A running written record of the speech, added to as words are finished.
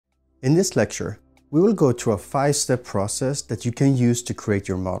In this lecture, we will go through a 5-step process that you can use to create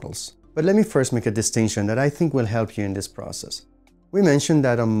your models. But let me first make a distinction that I think will help you in this process. We mentioned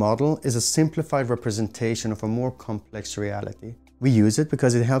that a model is a simplified representation of a more complex reality. We use it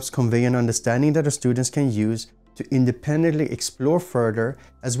because it helps convey an understanding that our students can use to independently explore further,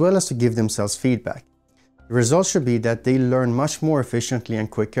 as well as to give themselves feedback. The result should be that they learn much more efficiently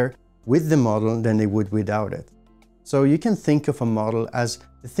and quicker with the model than they would without it. So you can think of a model as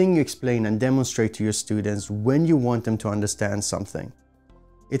the thing you explain and demonstrate to your students when you want them to understand something.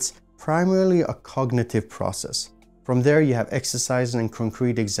 It's primarily a cognitive process. From there, you have exercises and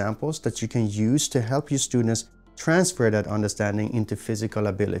concrete examples that you can use to help your students transfer that understanding into physical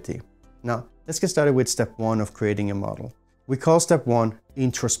ability. Now, let's get started with step 1 of creating a model. We call step 1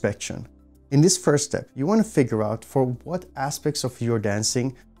 introspection. In this first step, you want to figure out for what aspects of your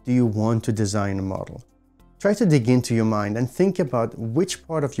dancing do you want to design a model. Try to dig into your mind and think about which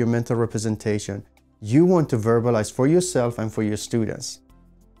part of your mental representation you want to verbalize for yourself and for your students.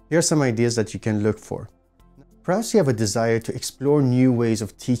 Here are some ideas that you can look for. Perhaps you have a desire to explore new ways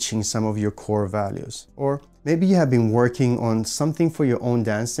of teaching some of your core values. Or maybe you have been working on something for your own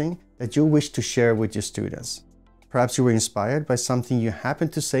dancing that you wish to share with your students. Perhaps you were inspired by something you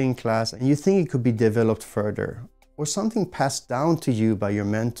happened to say in class and you think it could be developed further. Or something passed down to you by your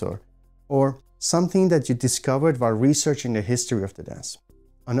mentor. Or something that you discovered while researching the history of the dance.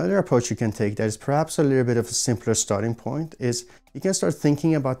 Another approach you can take that is perhaps a little bit of a simpler starting point is you can start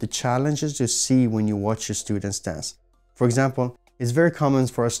thinking about the challenges you see when you watch your students dance. For example, it's very common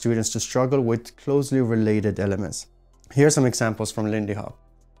for our students to struggle with closely related elements. Here are some examples from Lindy Hop.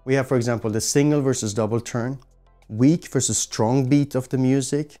 We have, for example, the single versus double turn, weak versus strong beat of the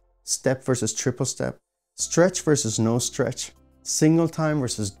music, step versus triple step, stretch versus no stretch, single time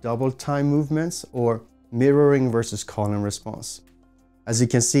versus double time movements, or mirroring versus call and response. As you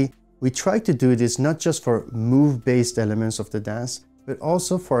can see, we try to do this not just for move-based elements of the dance, but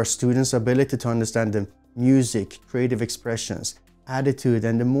also for our students' ability to understand the music, creative expressions, attitude,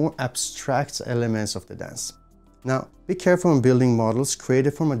 and the more abstract elements of the dance. Now, be careful when building models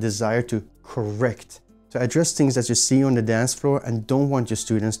created from a desire to correct, to address things that you see on the dance floor and don't want your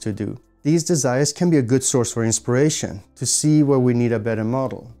students to do. These desires can be a good source for inspiration to see where we need a better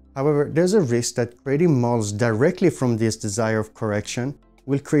model. However, there's a risk that creating models directly from this desire of correction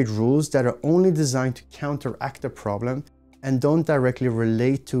will create rules that are only designed to counteract the problem and don't directly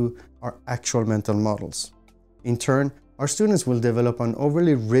relate to our actual mental models. In turn, our students will develop an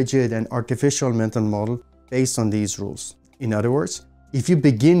overly rigid and artificial mental model based on these rules. In other words, if you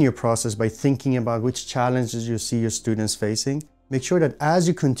begin your process by thinking about which challenges you see your students facing, make sure that as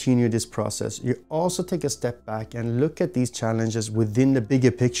you continue this process, you also take a step back and look at these challenges within the bigger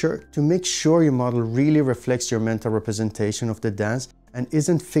picture to make sure your model really reflects your mental representation of the dance and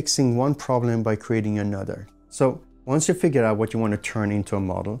isn't fixing one problem by creating another. So once you figure out what you want to turn into a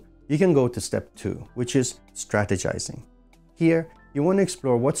model, you can go to step 2, which is strategizing. Here, you want to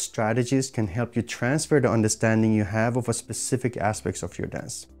explore what strategies can help you transfer the understanding you have of a specific aspects of your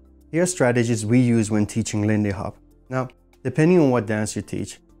dance. Here are strategies we use when teaching Lindy Hop. Now, depending on what dance you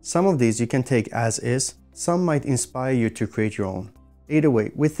teach, some of these you can take as is, some might inspire you to create your own. Either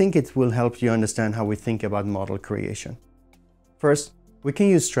way, we think it will help you understand how we think about model creation. First, we can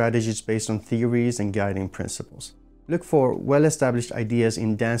use strategies based on theories and guiding principles. Look for well-established ideas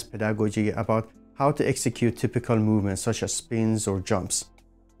in dance pedagogy about how to execute typical movements such as spins or jumps.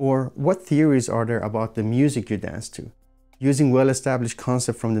 Or what theories are there about the music you dance to? Using well-established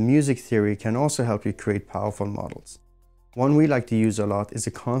concepts from the music theory can also help you create powerful models. One we like to use a lot is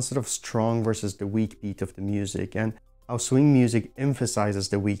the concept of strong versus the weak beat of the music and how swing music emphasizes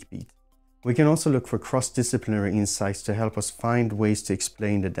the weak beat. We can also look for cross-disciplinary insights to help us find ways to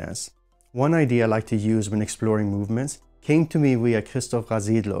explain the dance. One idea I like to use when exploring movements came to me via Christoph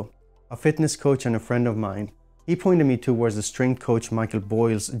Razidlo, a fitness coach and a friend of mine. He pointed me towards the strength coach Michael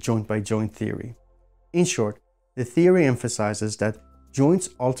Boyle's joint-by-joint theory. In short, the theory emphasizes that joints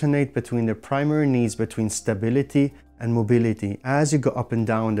alternate between their primary needs between stability and mobility as you go up and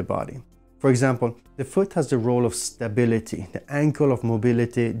down the body. For example, the foot has the role of stability, the ankle of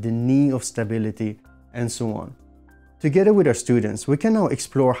mobility, the knee of stability, and so on. Together with our students, we can now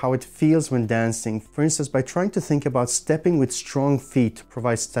explore how it feels when dancing, for instance by trying to think about stepping with strong feet to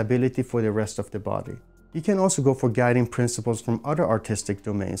provide stability for the rest of the body. You can also go for guiding principles from other artistic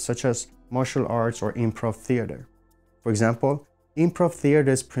domains such as martial arts or improv theater. For example, improv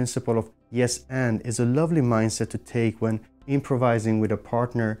theater's principle of yes and is a lovely mindset to take when improvising with a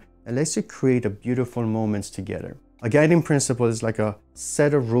partner that lets you create a beautiful moments together. A guiding principle is like a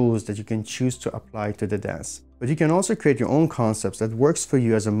set of rules that you can choose to apply to the dance. But you can also create your own concepts that works for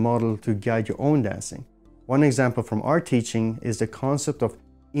you as a model to guide your own dancing. One example from our teaching is the concept of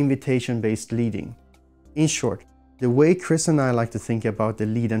invitation-based leading. In short, the way Kris and I like to think about the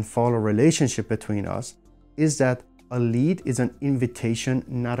lead and follow relationship between us is that a lead is an invitation,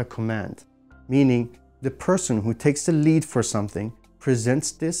 not a command. Meaning, the person who takes the lead for something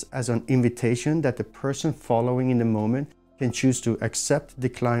presents this as an invitation that the person following in the moment can choose to accept,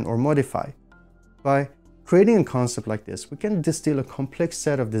 decline, or modify. By creating a concept like this, we can distill a complex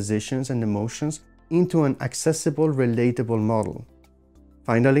set of decisions and emotions into an accessible, relatable model.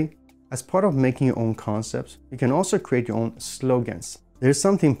 Finally, as part of making your own concepts, you can also create your own slogans. There's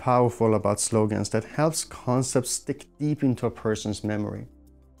something powerful about slogans that helps concepts stick deep into a person's memory.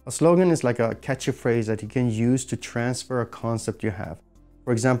 A slogan is like a catchy phrase that you can use to transfer a concept you have.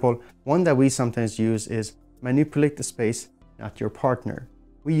 For example, one that we sometimes use is manipulate the space, not your partner.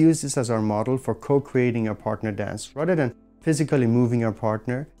 We use this as our model for co-creating a partner dance. Rather than physically moving our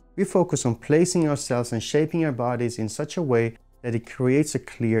partner, we focus on placing ourselves and shaping our bodies in such a way that it creates a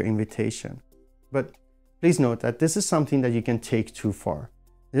clear invitation. But please note that this is something that you can take too far.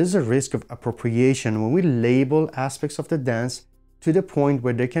 There is a risk of appropriation when we label aspects of the dance to the point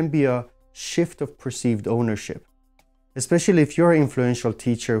where there can be a shift of perceived ownership. Especially if you're an influential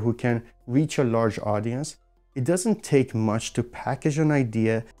teacher who can reach a large audience, it doesn't take much to package an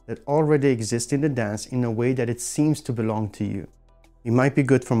idea that already exists in the dance in a way that it seems to belong to you. It might be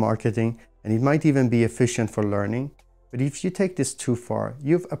good for marketing and it might even be efficient for learning, but if you take this too far,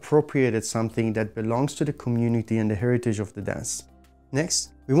 you've appropriated something that belongs to the community and the heritage of the dance.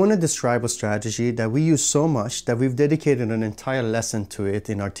 Next, we want to describe a strategy that we use so much that we've dedicated an entire lesson to it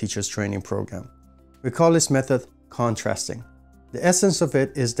in our teacher's training program. We call this method contrasting. The essence of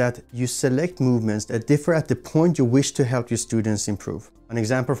it is that you select movements that differ at the point you wish to help your students improve. An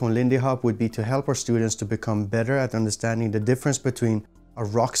example from Lindy Hop would be to help our students to become better at understanding the difference between a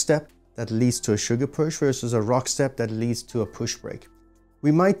rock step that leads to a sugar push versus a rock step that leads to a push break.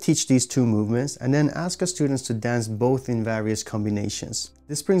 We might teach these two movements and then ask our students to dance both in various combinations.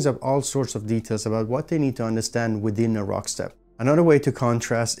 This brings up all sorts of details about what they need to understand within a rock step. Another way to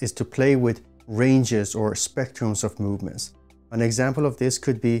contrast is to play with ranges or spectrums of movements. An example of this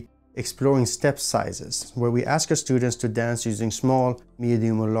could be exploring step sizes, where we ask our students to dance using small,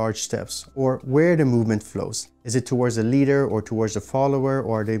 medium, or large steps, or where the movement flows. Is it towards the leader or towards the follower,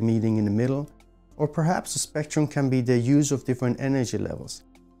 or are they meeting in the middle? Or perhaps the spectrum can be the use of different energy levels.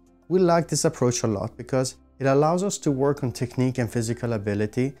 We like this approach a lot because it allows us to work on technique and physical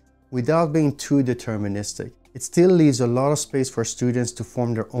ability without being too deterministic. It still leaves a lot of space for students to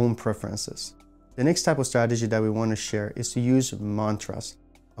form their own preferences. The next type of strategy that we want to share is to use mantras.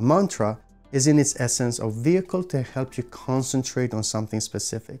 A mantra is in its essence a vehicle to help you concentrate on something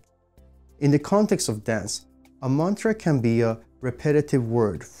specific. In the context of dance, a mantra can be a repetitive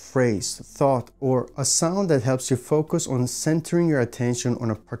word, phrase, thought, or a sound that helps you focus on centering your attention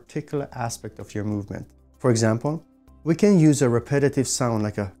on a particular aspect of your movement. For example, we can use a repetitive sound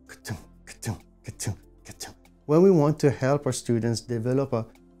like a ka-tum, ka-tum, ka-tum, ka-tum when we want to help our students develop a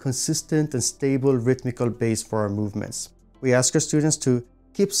consistent and stable rhythmical base for our movements. We ask our students to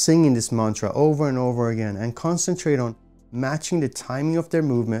keep singing this mantra over and over again and concentrate on matching the timing of their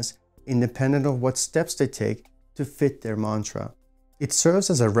movements independent of what steps they take to fit their mantra. It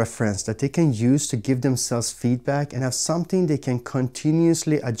serves as a reference that they can use to give themselves feedback and have something they can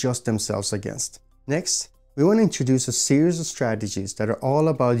continuously adjust themselves against. Next, we want to introduce a series of strategies that are all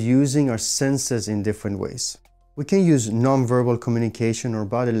about using our senses in different ways. We can use non-verbal communication or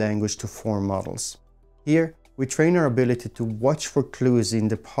body language to form models. Here, we train our ability to watch for clues in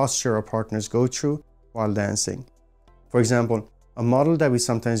the posture our partners go through while dancing. For example, a model that we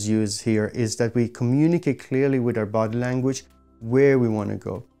sometimes use here is that we communicate clearly with our body language where we want to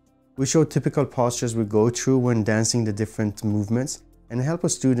go. We show typical postures we go through when dancing the different movements and help our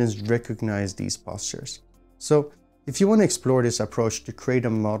students recognize these postures. So, if you want to explore this approach to create a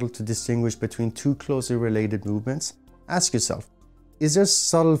model to distinguish between two closely related movements, ask yourself, is there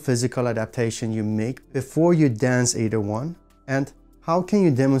subtle physical adaptation you make before you dance either one? And how can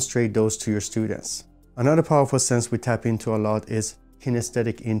you demonstrate those to your students? Another powerful sense we tap into a lot is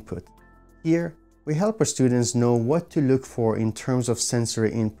kinesthetic input. Here, we help our students know what to look for in terms of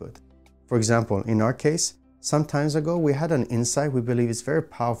sensory input. For example, in our case, some time ago we had an insight we believe is very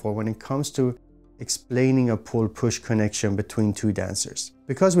powerful when it comes to explaining a pull-push connection between two dancers.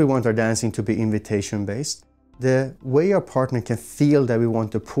 Because we want our dancing to be invitation-based, the way our partner can feel that we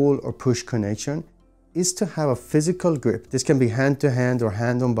want a pull or push connection is to have a physical grip. This can be hand-to-hand or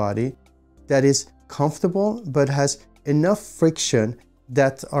hand-on-body that is comfortable but has enough friction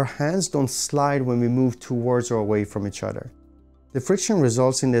that our hands don't slide when we move towards or away from each other. The friction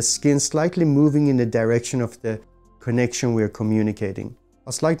results in the skin slightly moving in the direction of the connection we are communicating.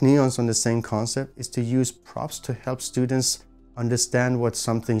 A slight nuance on the same concept is to use props to help students understand what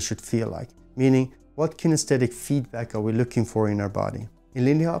something should feel like, meaning what kinesthetic feedback are we looking for in our body. In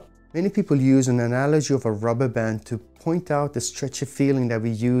Lindy Hop, many people use an analogy of a rubber band to point out the stretchy feeling that we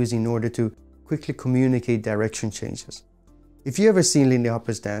use in order to quickly communicate direction changes. If you ever seen Lindy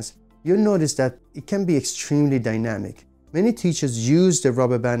Hoppers dance, you'll notice that it can be extremely dynamic. Many teachers use the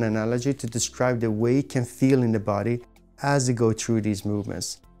rubber band analogy to describe the way it can feel in the body as they go through these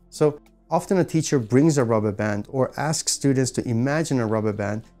movements. So often a teacher brings a rubber band or asks students to imagine a rubber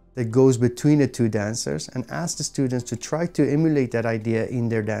band that goes between the two dancers and asks the students to try to emulate that idea in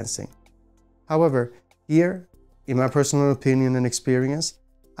their dancing. However, here, in my personal opinion and experience,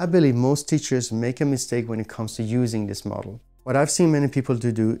 I believe most teachers make a mistake when it comes to using this model. What I've seen many people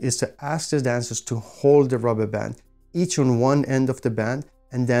to do is to ask the dancers to hold the rubber band, each on one end of the band,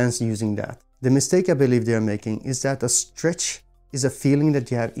 and dance using that. The mistake I believe they are making is that a stretch is a feeling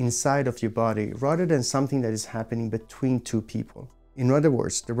that you have inside of your body rather than something that is happening between two people. In other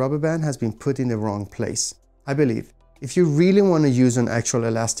words, the rubber band has been put in the wrong place. I believe if you really want to use an actual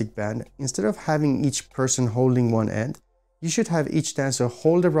elastic band, instead of having each person holding one end, you should have each dancer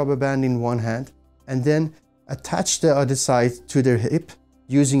hold the rubber band in one hand and then attach the other side to their hip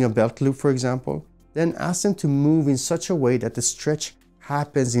using a belt loop, for example. Then ask them to move in such a way that the stretch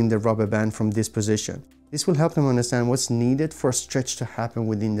happens in the rubber band from this position. This will help them understand what's needed for a stretch to happen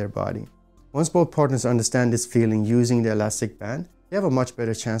within their body. Once both partners understand this feeling using the elastic band, they have a much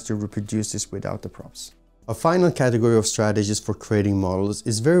better chance to reproduce this without the props. A final category of strategies for creating models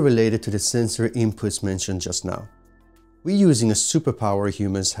is very related to the sensory inputs mentioned just now. We're using a superpower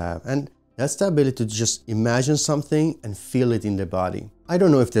humans have, and that's the ability to just imagine something and feel it in the body. I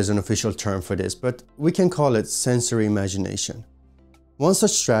don't know if there's an official term for this, but we can call it sensory imagination. One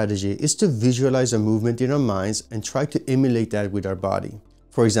such strategy is to visualize a movement in our minds and try to emulate that with our body.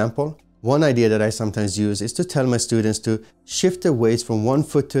 For example, one idea that I sometimes use is to tell my students to shift their weights from one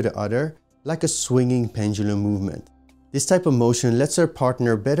foot to the other like a swinging pendulum movement. This type of motion lets our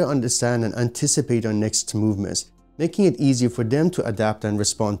partner better understand and anticipate our next movements, making it easier for them to adapt and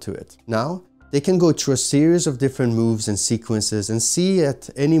respond to it. Now, they can go through a series of different moves and sequences and see at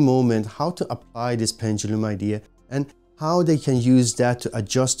any moment how to apply this pendulum idea and how they can use that to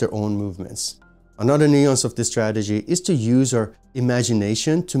adjust their own movements. Another nuance of this strategy is to use our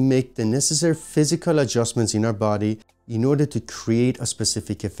imagination to make the necessary physical adjustments in our body in order to create a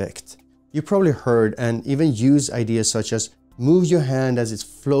specific effect. You probably heard and even use ideas such as move your hand as it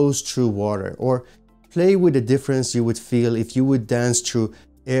flows through water, or play with the difference you would feel if you would dance through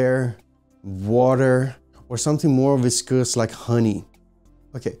air, water, or something more viscous like honey.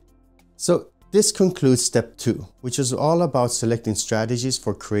 Okay, so this concludes step 2, which is all about selecting strategies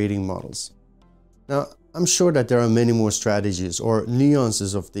for creating models. Now, I'm sure that there are many more strategies or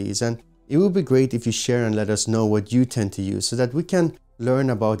nuances of these, and it would be great if you share and let us know what you tend to use so that we can learn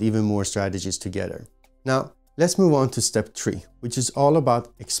about even more strategies together. Now, let's move on to step 3, which is all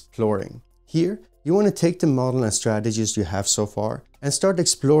about exploring. Here, you want to take the model and strategies you have so far and start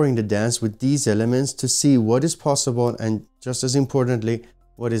exploring the dance with these elements to see what is possible and, just as importantly,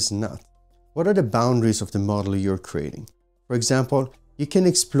 what is not. What are the boundaries of the model you're creating? For example, you can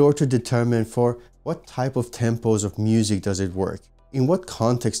explore to determine for what type of tempos of music does it work? In what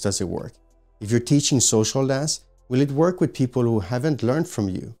context does it work? If you're teaching social dance, will it work with people who haven't learned from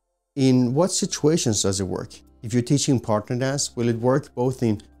you? In what situations does it work? If you're teaching partner dance, will it work both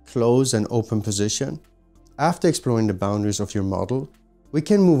in closed and open position? After exploring the boundaries of your model, we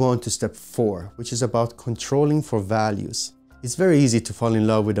can move on to step 4, which is about controlling for values. It's very easy to fall in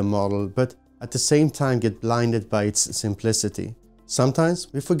love with a model, but at the same time get blinded by its simplicity. Sometimes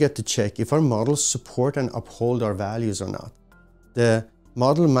we forget to check if our models support and uphold our values or not. The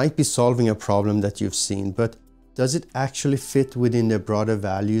model might be solving a problem that you've seen, but does it actually fit within the broader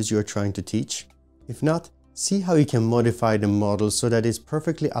values you're trying to teach? If not, see how you can modify the model so that it's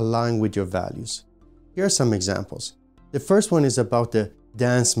perfectly aligned with your values. Here are some examples. The first one is about the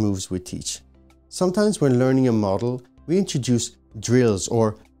dance moves we teach. Sometimes when learning a model, we introduce drills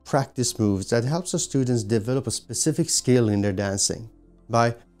or practice moves that helps our students develop a specific skill in their dancing.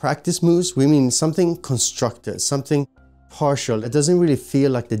 By practice moves, we mean something constructed, something partial that doesn't really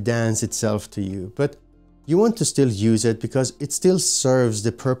feel like the dance itself to you, but you want to still use it because it still serves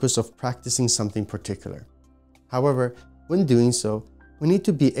the purpose of practicing something particular. However, when doing so, we need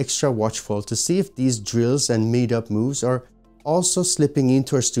to be extra watchful to see if these drills and made-up moves are also slipping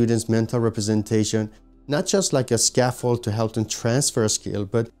into our students' mental representation not just like a scaffold to help them transfer a skill,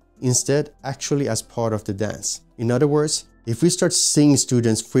 but instead actually as part of the dance. In other words, if we start seeing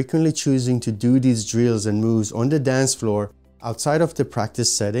students frequently choosing to do these drills and moves on the dance floor outside of the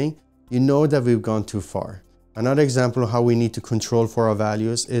practice setting, you know that we've gone too far. Another example of how we need to control for our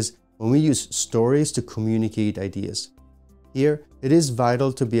values is when we use stories to communicate ideas. Here, it is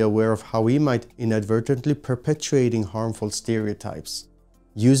vital to be aware of how we might inadvertently perpetuating harmful stereotypes.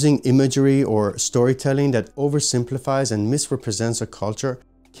 Using imagery or storytelling that oversimplifies and misrepresents a culture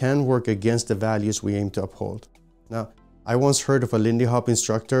can work against the values we aim to uphold. Now, I once heard of a Lindy Hop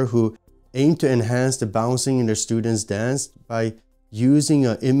instructor who aimed to enhance the bouncing in their students' dance by using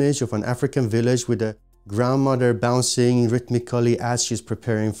an image of an African village with a grandmother bouncing rhythmically as she's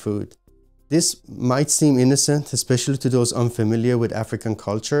preparing food. This might seem innocent, especially to those unfamiliar with African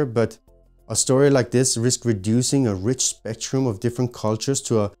culture, but a story like this risks reducing a rich spectrum of different cultures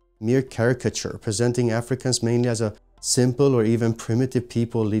to a mere caricature, presenting Africans mainly as a simple or even primitive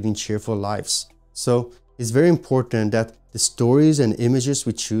people leading cheerful lives. So it's very important that the stories and images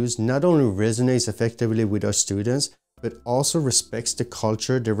we choose not only resonates effectively with our students, but also respects the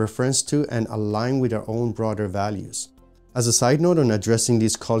culture they reference to and align with our own broader values. As a side note on addressing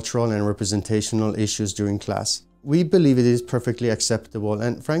these cultural and representational issues during class, we believe it is perfectly acceptable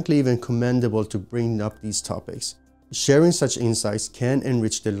and frankly even commendable to bring up these topics. Sharing such insights can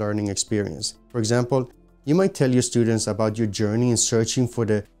enrich the learning experience. For example, you might tell your students about your journey in searching for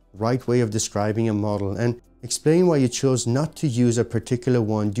the right way of describing a model and explain why you chose not to use a particular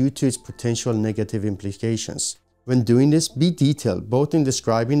one due to its potential negative implications. When doing this, be detailed, both in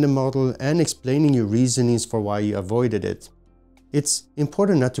describing the model and explaining your reasonings for why you avoided it. It's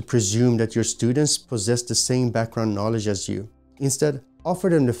important not to presume that your students possess the same background knowledge as you. Instead, offer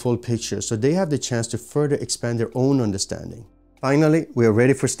them the full picture so they have the chance to further expand their own understanding. Finally, we are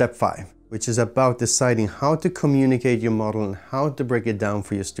ready for step 5, which is about deciding how to communicate your model and how to break it down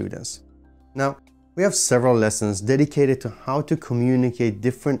for your students. Now, we have several lessons dedicated to how to communicate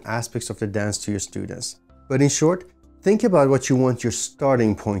different aspects of the dance to your students. But in short, think about what you want your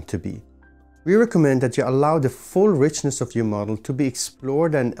starting point to be. We recommend that you allow the full richness of your model to be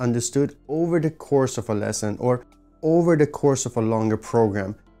explored and understood over the course of a lesson or over the course of a longer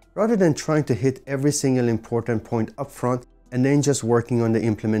program, rather than trying to hit every single important point up front and then just working on the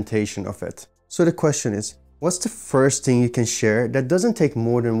implementation of it. So the question is, what's the first thing you can share that doesn't take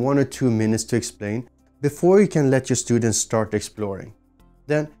more than 1 or 2 minutes to explain before you can let your students start exploring?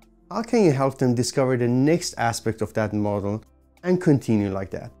 Then, how can you help them discover the next aspect of that model and continue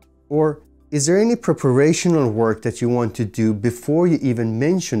like that? Or is there any preparational work that you want to do before you even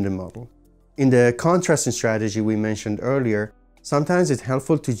mention the model? In the contrasting strategy we mentioned earlier, sometimes it's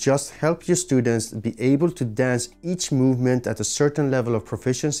helpful to just help your students be able to dance each movement at a certain level of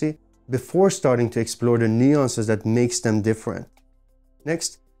proficiency before starting to explore the nuances that makes them different.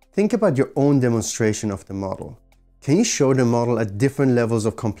 Next, think about your own demonstration of the model. Can you show the model at different levels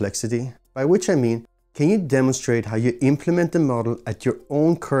of complexity? By which I mean, can you demonstrate how you implement the model at your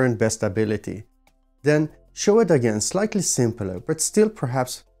own current best ability? Then show it again slightly simpler, but still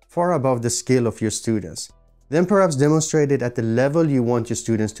perhaps far above the skill of your students. Then perhaps demonstrate it at the level you want your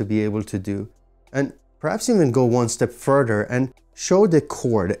students to be able to do. And perhaps even go one step further and show the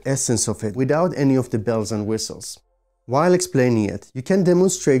core, the essence of it, without any of the bells and whistles. While explaining it, you can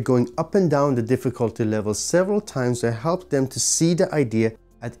demonstrate going up and down the difficulty levels several times to help them to see the idea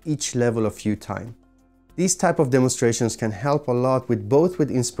at each level a few times. These type of demonstrations can help a lot with both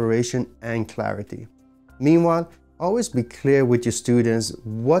inspiration and clarity. Meanwhile, always be clear with your students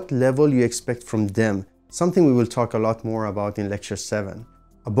what level you expect from them, something we will talk a lot more about in lecture 7.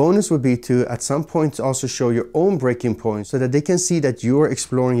 A bonus would be to at some point also show your own breaking points so that they can see that you are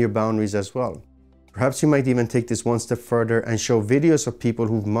exploring your boundaries as well. Perhaps you might even take this one step further and show videos of people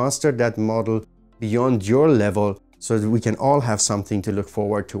who've mastered that model beyond your level so that we can all have something to look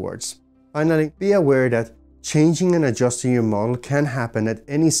forward towards. Finally, be aware that changing and adjusting your model can happen at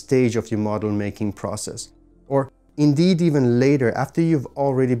any stage of your model making process, or indeed even later after you've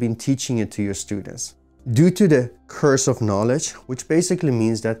already been teaching it to your students. Due to the curse of knowledge, which basically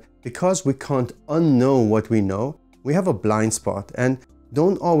means that because we can't unknow what we know, we have a blind spot and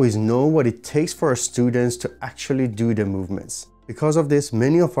don't always know what it takes for our students to actually do the movements. Because of this,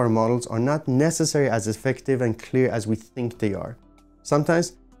 many of our models are not necessarily as effective and clear as we think they are.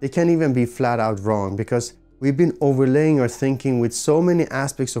 Sometimes they can even be flat out wrong because we've been overlaying our thinking with so many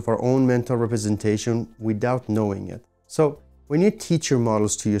aspects of our own mental representation without knowing it. So when you teach your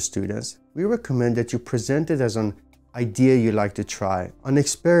models to your students, we recommend that you present it as an idea you like to try, an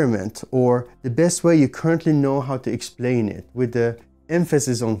experiment, or the best way you currently know how to explain it, with the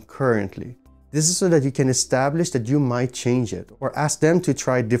emphasis on currently. This is so that you can establish that you might change it or ask them to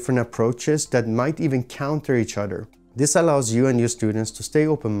try different approaches that might even counter each other. This allows you and your students to stay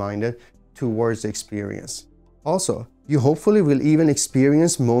open-minded towards the experience. Also, you hopefully will even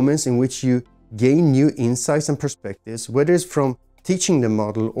experience moments in which you gain new insights and perspectives, whether it's from teaching the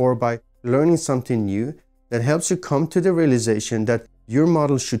model or by learning something new that helps you come to the realization that your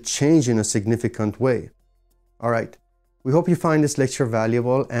model should change in a significant way. All right. We hope you find this lecture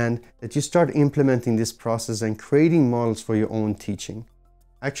valuable and that you start implementing this process and creating models for your own teaching.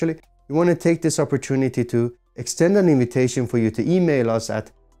 Actually, we want to take this opportunity to extend an invitation for you to email us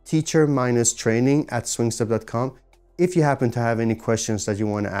at teacher-training@swingstep.com if you happen to have any questions that you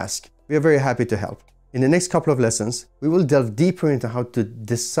want to ask. We are very happy to help. In the next couple of lessons, we will delve deeper into how to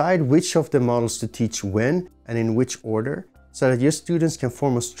decide which of the models to teach when and in which order, so that your students can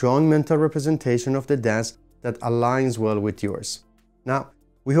form a strong mental representation of the dance that aligns well with yours. Now,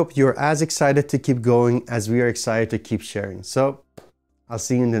 we hope you're as excited to keep going as we are excited to keep sharing. So, I'll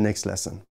see you in the next lesson.